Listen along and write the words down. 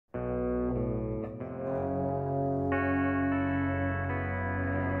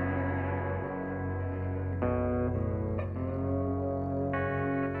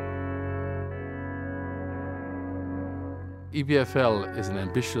EPFL is an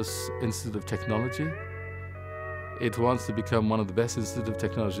ambitious institute of technology. It wants to become one of the best institutes of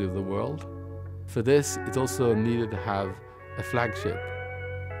technology of the world. For this, it also needed to have a flagship.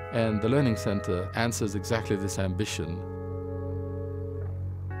 And the Learning Center answers exactly this ambition.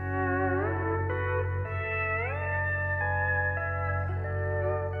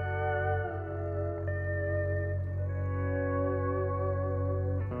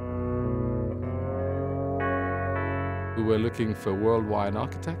 We were looking for worldwide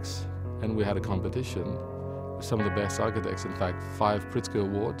architects, and we had a competition with some of the best architects, in fact, 5 Pritzker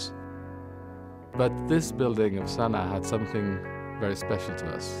Awards. But this building of Sana had something very special to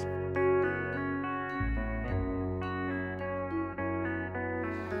us.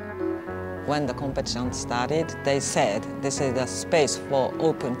 When the competition started, they said this is a space for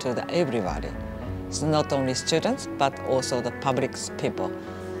open to everybody. It's not only students, but also the public people.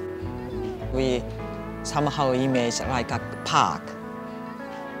 We somehow image like a park.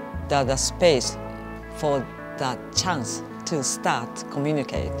 The space for the chance to start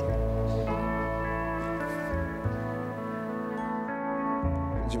communicate.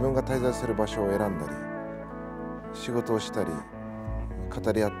 自分が滞在する場所を選んだり、仕事をしたり、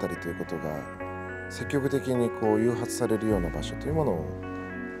語り合ったりということが積極的に誘発されるような場所というものを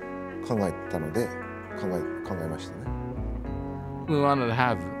考えたので考えましたね。We wanted to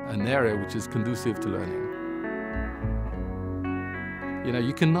have an area which is conducive to learning. You know,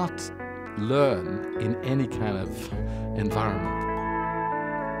 you cannot learn in any kind of environment.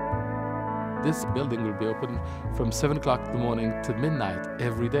 This building will be open from 7 o'clock in the morning to midnight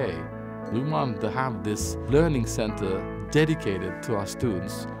every day. We want to have this learning center dedicated to our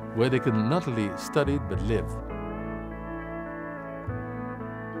students where they can not only study but live.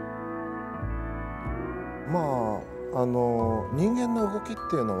 人間の動きっ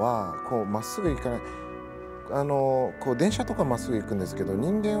ていうのはまっすぐ行かない。電車とかまっすぐ行くんですけど、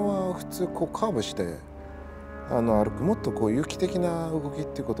人間は普通カーブして歩く、もっと有機的な動きっ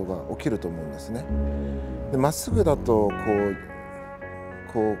ていうことが起きると思うんですね。でまっすぐだと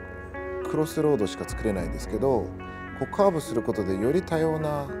クロスロードしか作れないですけど、カーブすることでより多様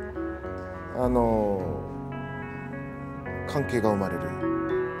な関係が生まれる。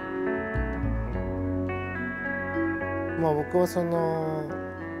僕はその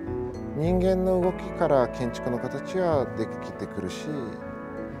人間の動きから建築の形はできてくるし、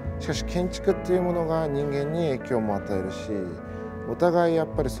しかし建築っていうものが人間に影響も与えるし、お互いやっ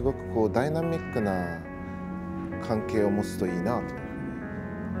ぱりすごくダイナミックな関係を持つといいなと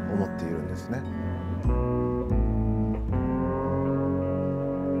思っているんですね。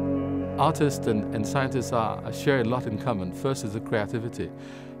Artists and scientists share a lot in common. First is the creativity.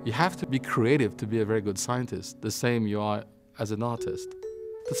 You have to be creative to be a very good scientist, the same you are as an artist.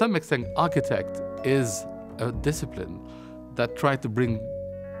 To some extent, architect is a discipline that tries to bring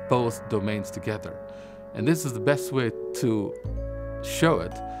both domains together. And this is the best way to show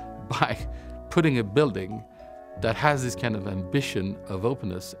it by putting a building that has this kind of ambition of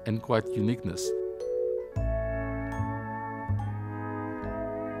openness and quite uniqueness.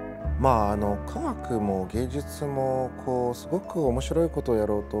 科学も芸術もすごく面白いことをや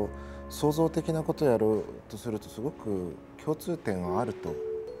ろうと、創造的なことをやろうとするとすごく共通点があると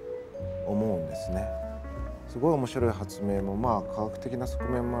思うんですね。すごい面白い発明も科学的な側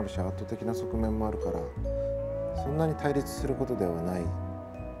面もあるし、アート的な側面もあるから、そんなに対立することではない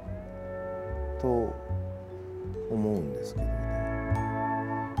と思うんですけどね。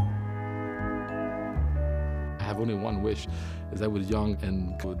I have only one wish, is I was young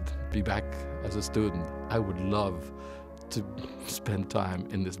and could be back as a student. I would love to spend time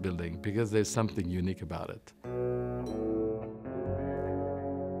in this building because there's something unique about it.